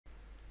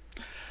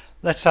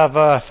Let's have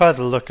a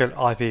further look at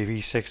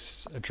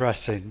Ipv6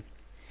 addressing.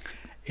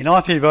 In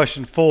IP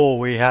version 4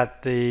 we had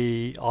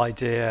the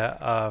idea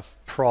of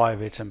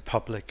private and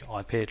public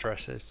IP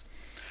addresses.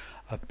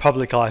 A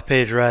public IP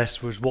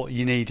address was what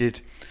you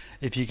needed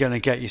if you're going to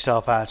get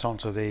yourself out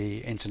onto the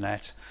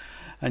internet,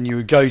 and you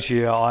would go to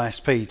your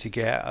ISP to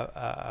get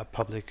a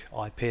public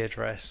IP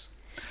address.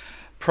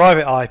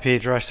 Private IP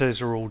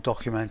addresses are all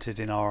documented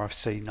in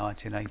RFC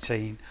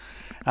 1918,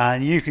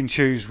 and you can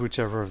choose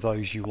whichever of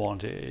those you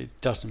want. It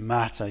doesn't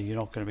matter, you're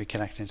not going to be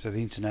connecting to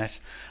the internet,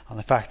 and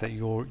the fact that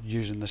you're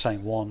using the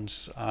same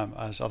ones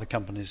as other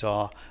companies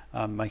are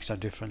makes no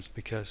difference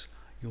because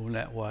your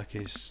network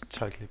is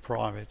totally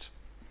private.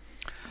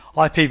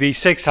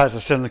 IPv6 has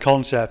a similar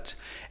concept.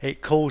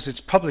 It calls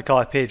its public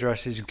IP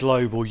addresses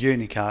global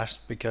unicast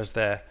because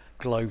they're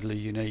globally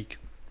unique,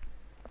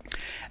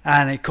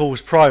 and it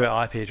calls private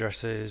IP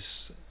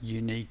addresses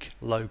unique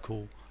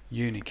local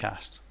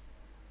unicast.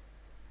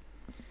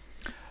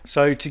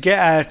 So to get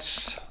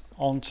out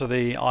onto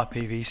the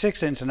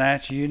IPv6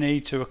 internet, you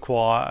need to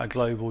acquire a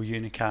global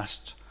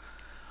unicast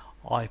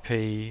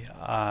IP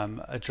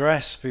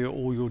address for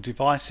all your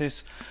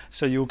devices.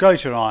 So you'll go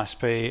to an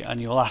ISP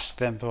and you'll ask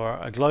them for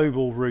a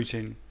global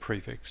routing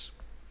prefix.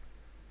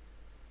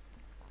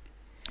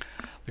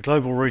 The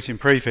global routing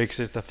prefix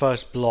is the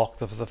first block,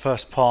 the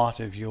first part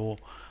of your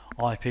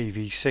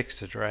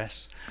IPv6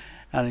 address,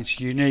 and it's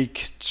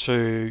unique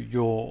to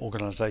your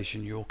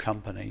organization, your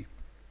company.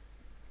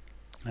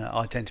 And it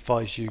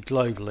identifies you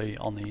globally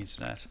on the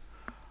internet.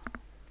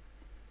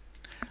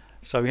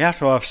 So we have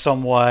to have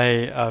some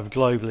way of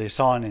globally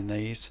assigning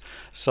these,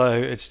 so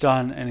it's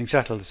done in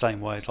exactly the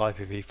same way as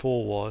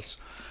IPv4 was.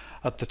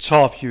 At the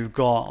top you've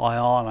got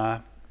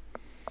IANA,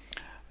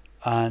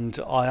 and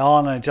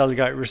IANA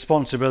delegate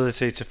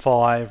responsibility to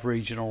 5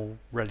 regional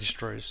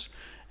registries.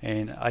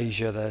 In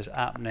Asia there's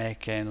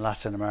APNIC, in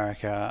Latin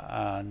America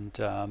and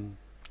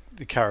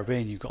the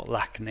Caribbean you've got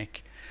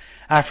LACNIC.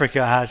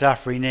 Africa has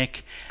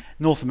AFRINIC,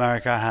 North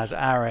America has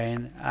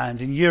ARIN,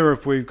 and in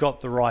Europe we've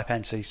got the RIPE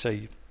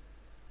NCC.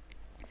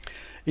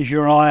 If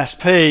you're an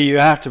ISP, you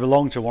have to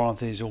belong to one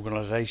of these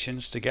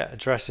organisations to get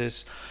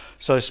addresses.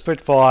 So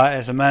Spitfire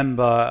is a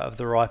member of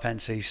the RIPE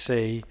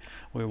NCC.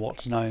 We're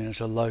what's known as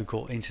a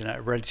local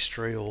internet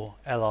registry, or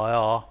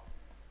LIR,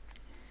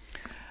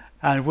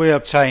 and we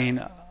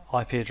obtain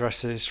IP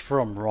addresses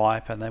from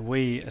RIPE and then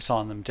we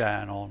assign them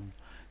down on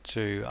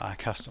to our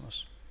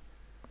customers.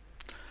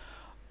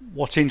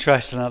 What's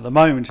interesting at the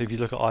moment, if you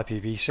look at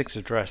IPv6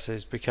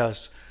 addresses,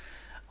 because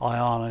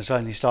IANA has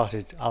only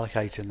started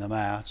allocating them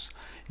out,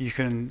 you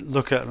can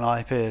look at an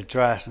IP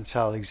address and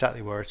tell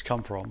exactly where it's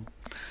come from.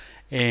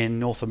 In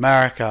North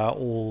America,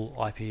 all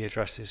IP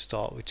addresses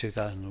start with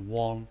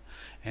 2001.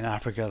 In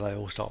Africa, they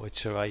all start with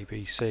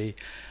 2ABC.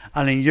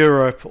 And in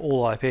Europe,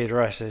 all IP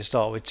addresses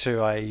start with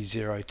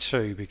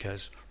 2A02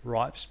 because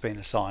RIPE's been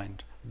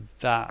assigned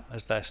that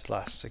as their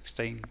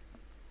 /16.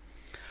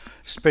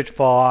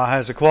 Spitfire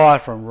has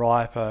acquired from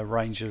RIPE a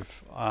range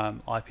of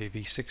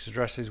IPv6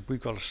 addresses. We've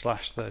got a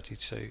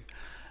 /32,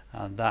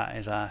 and that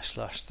is our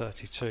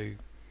 /32.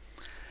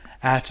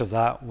 Out of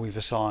that, we've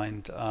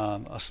assigned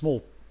a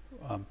small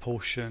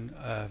portion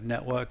of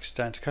networks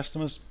down to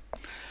customers.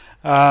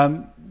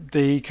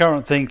 The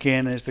current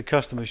thinking is the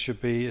customers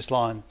should be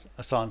assigned to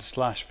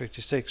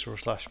 /56 or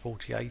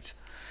 /48.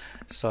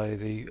 So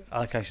the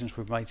allocations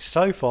we've made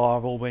so far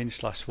have all been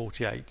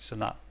 /48s,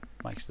 and that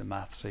makes the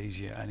maths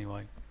easier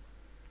anyway.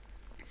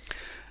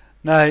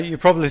 Now you're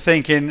probably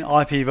thinking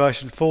IP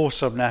version 4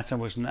 subnetting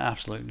was an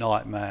absolute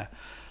nightmare.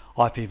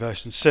 IP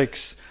version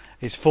 6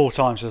 is 4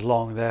 times as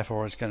long,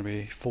 therefore it's going to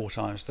be 4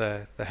 times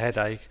the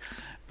headache.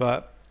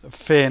 But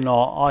fear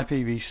not,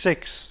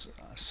 IPv6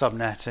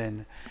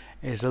 subnetting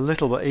is a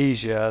little bit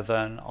easier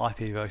than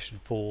IP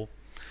version 4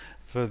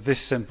 for this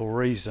simple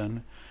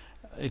reason.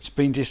 It's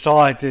been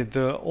decided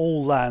that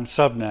all LAN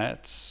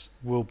subnets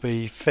will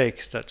be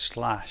fixed at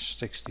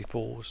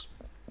 /64s.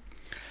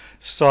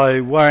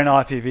 So where in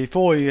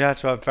IPv4 you had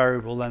to have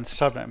variable length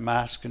subnet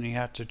mask and you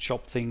had to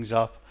chop things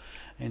up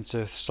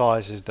into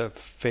sizes that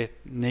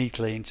fit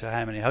neatly into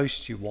how many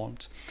hosts you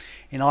want,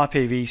 in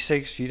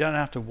IPv6 you don't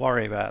have to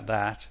worry about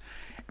that.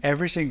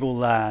 Every single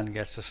LAN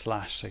gets a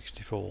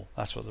 /64.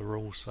 That's what the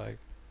rules say.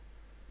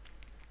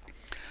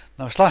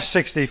 Now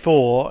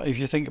 /64, if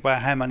you think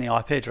about how many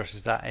IP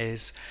addresses that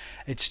is,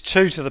 it's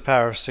 2 to the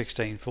power of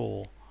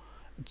 16.4.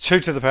 2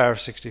 to the power of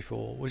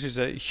 64, which is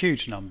a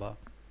huge number.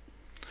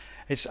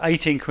 It's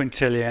 18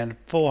 quintillion,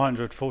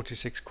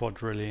 446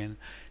 quadrillion,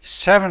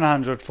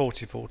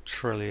 744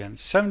 trillion,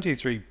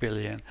 73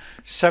 billion,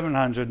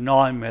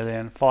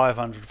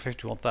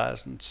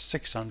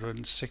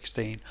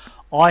 709,551,616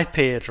 IP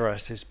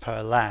addresses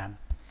per LAN.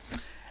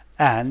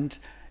 And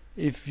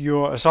if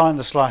you're assigned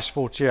the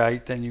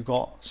 /48, then you've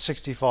got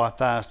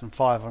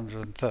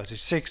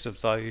 65,536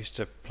 of those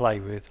to play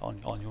with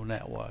on your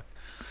network.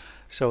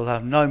 So we'll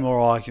have no more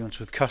arguments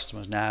with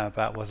customers now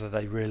about whether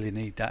they really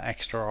need that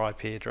extra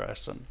IP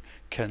address and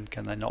can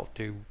they not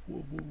do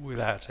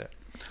without it.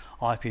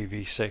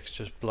 IPv6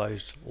 just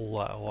blows all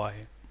that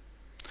away.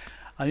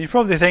 And you're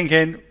probably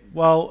thinking,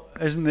 well,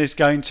 isn't this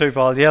going too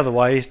far the other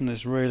way? Isn't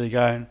this really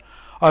going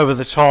over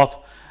the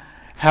top?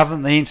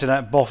 Haven't the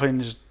internet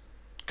boffins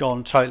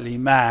gone totally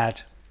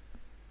mad?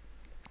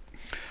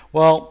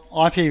 Well,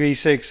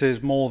 IPv6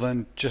 is more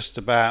than just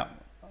about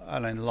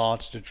an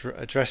enlarged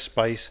address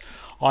space.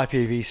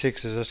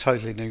 IPv6 is a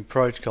totally new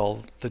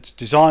protocol that's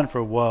designed for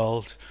a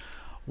world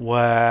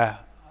where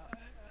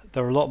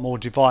there are a lot more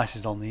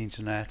devices on the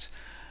internet,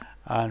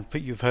 and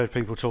you've heard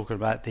people talking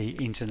about the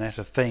Internet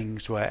of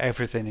Things, where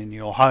everything in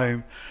your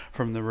home,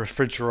 from the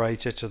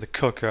refrigerator to the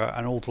cooker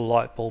and all the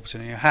light bulbs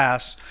in your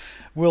house,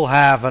 will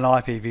have an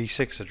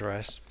IPv6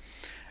 address.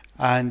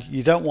 And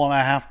you don't want to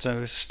have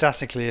to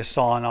statically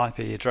assign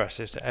IP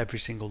addresses to every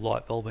single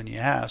light bulb in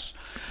your house.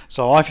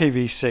 So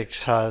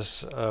IPv6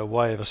 has a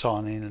way of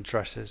assigning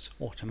addresses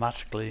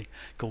automatically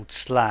called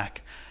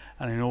slack,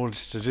 and in order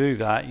to do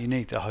that you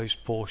need the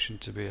host portion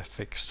to be a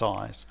fixed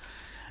size,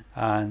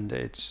 and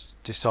it's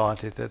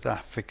decided that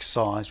that fixed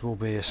size will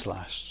be a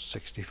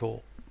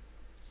 /64.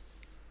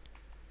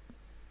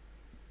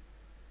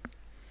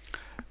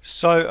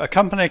 So a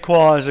company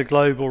acquires a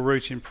global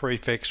routing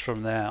prefix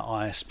from their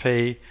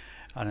ISP,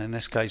 and in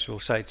this case we'll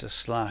say it's a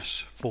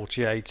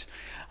 /48,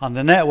 and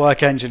the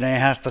network engineer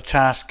has the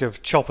task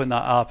of chopping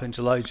that up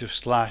into loads of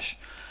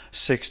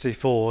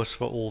 /64s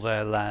for all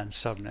their LAN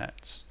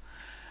subnets.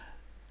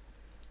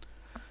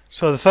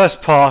 So the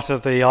first part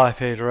of the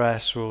IP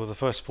address, or the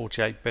first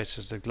 48 bits,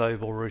 is the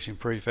global routing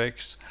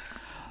prefix.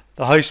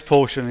 The host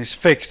portion is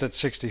fixed at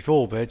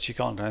 64 bits, you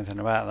can't do anything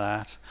about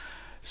that.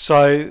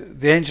 So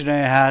the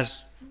engineer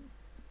has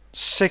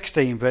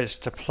 16 bits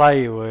to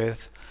play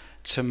with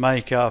to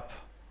make up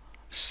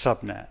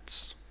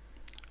subnets,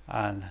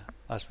 and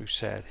as we've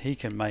said, he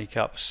can make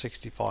up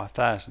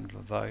 65,000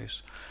 of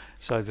those.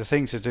 So the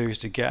thing to do is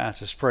to get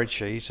out a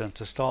spreadsheet and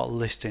to start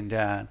listing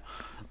down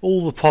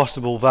all the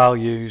possible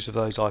values of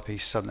those IP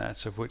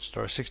subnets, of which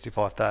there are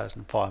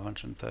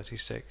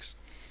 65,536.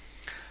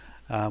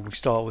 We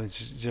start with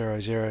 0,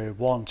 0,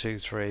 1, 2,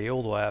 3,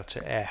 all the way up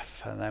to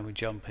F, and then we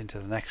jump into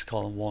the next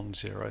column 1,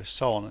 0,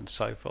 so on and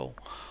so forth,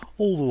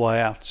 all the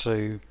way up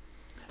to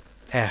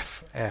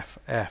F, F,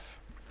 F.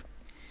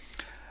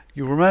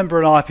 You'll remember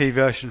in IP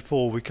version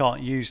 4 we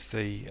can't use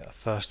the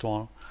first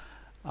one,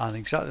 and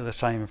exactly the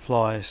same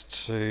applies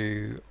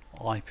to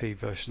IP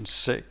version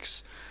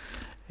 6.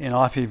 In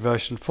IP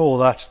version 4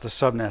 that's the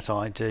subnet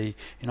ID,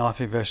 in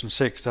IP version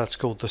 6 that's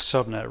called the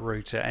subnet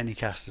router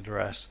Unicast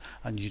address,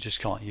 and you just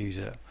can't use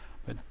it.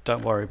 But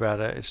don't worry about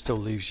it, it still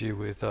leaves you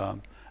with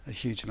a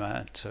huge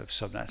amount of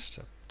subnets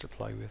to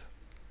play with.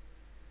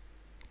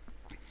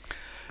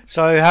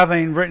 So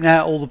having written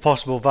out all the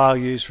possible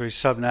values for his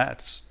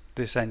subnets,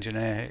 this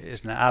engineer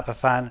isn't an ABBA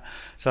fan,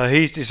 so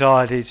he's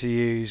decided to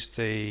use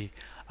the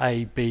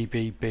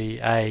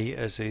ABBBA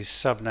as his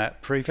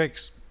subnet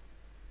prefix.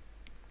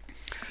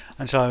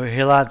 And so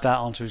he'll add that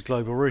onto his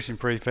global routing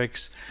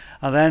prefix,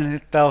 and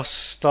then they'll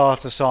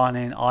start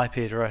assigning IP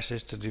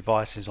addresses to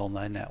devices on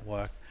their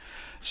network.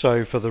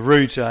 So for the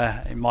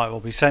router, it might well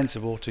be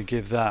sensible to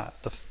give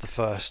that the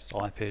first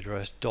IP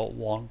address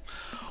 .1,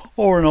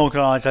 or an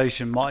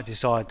organization might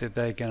decide that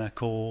they're going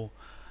to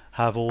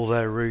have all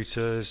their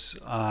routers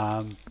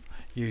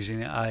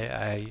using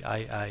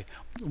AA,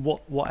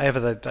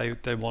 whatever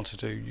they want to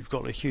do. You've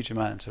got a huge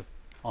amount of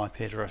IP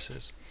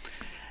addresses.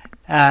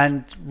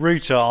 And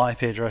router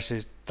IP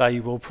addresses, they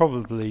will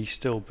probably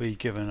still be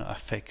given a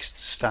fixed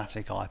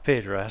static IP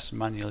address,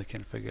 manually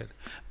configured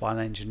by an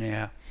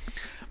engineer.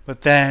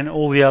 But then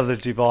all the other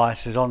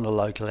devices on the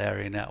local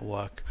area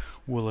network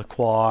will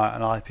acquire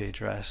an IP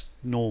address,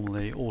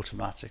 normally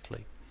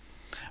automatically.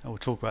 And we'll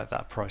talk about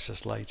that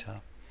process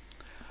later.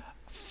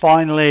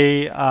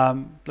 Finally,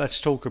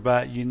 let's talk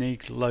about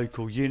unique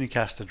local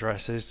unicast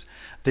addresses.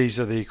 These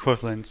are the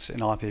equivalents in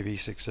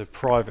IPv6 of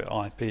private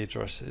IP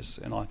addresses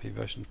in IP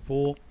version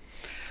 4.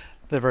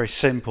 They're very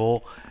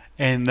simple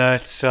in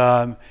that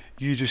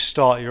you just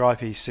start your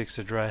IPv6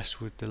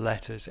 address with the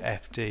letters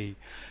FD.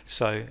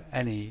 So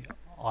any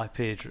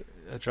IP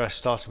address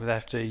starting with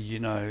FD, you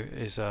know,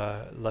 is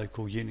a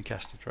local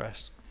unicast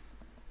address.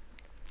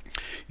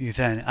 You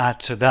then add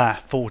to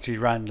that 40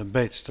 random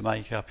bits to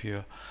make up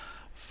your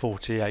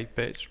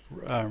 48-bit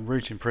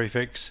routing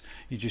prefix.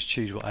 You just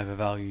choose whatever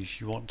values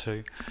you want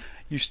to.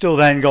 You've still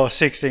then got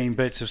 16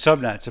 bits of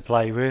subnet to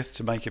play with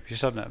to make up your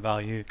subnet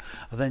value,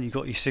 and then you've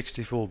got your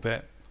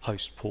 64-bit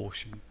host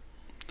portion.